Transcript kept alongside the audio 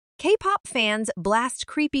K-pop fans blast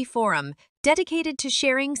creepy forum dedicated to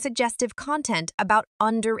sharing suggestive content about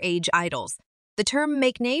underage idols. The term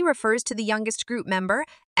maknae refers to the youngest group member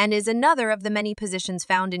and is another of the many positions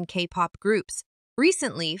found in K-pop groups.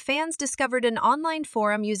 Recently, fans discovered an online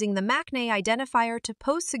forum using the maknae identifier to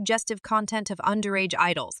post suggestive content of underage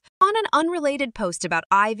idols. On an unrelated post about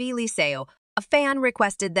Ivy Liceo, a fan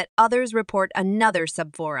requested that others report another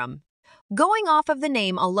subforum. Going off of the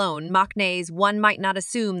name alone, maknaes, one might not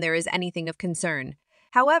assume there is anything of concern.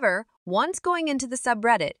 However, once going into the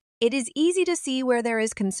subreddit, it is easy to see where there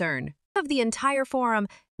is concern. Of the entire forum,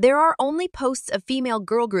 there are only posts of female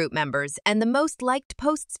girl group members, and the most liked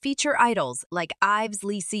posts feature idols like Ives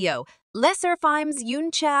Liceo, Lesser Fimes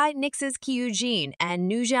Yooncha, Nix's Kyujin, and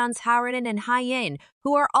Nujan's Harunin and Hyein,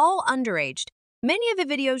 who are all underaged. Many of the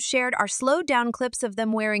videos shared are slowed-down clips of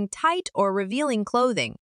them wearing tight or revealing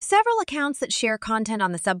clothing. Several accounts that share content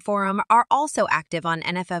on the subforum are also active on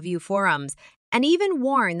NFVU forums, and even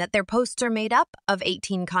warn that their posts are made up of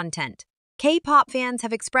 18 content. K-pop fans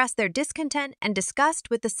have expressed their discontent and disgust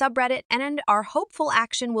with the subreddit and are hopeful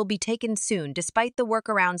action will be taken soon despite the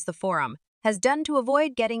workarounds the forum has done to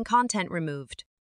avoid getting content removed.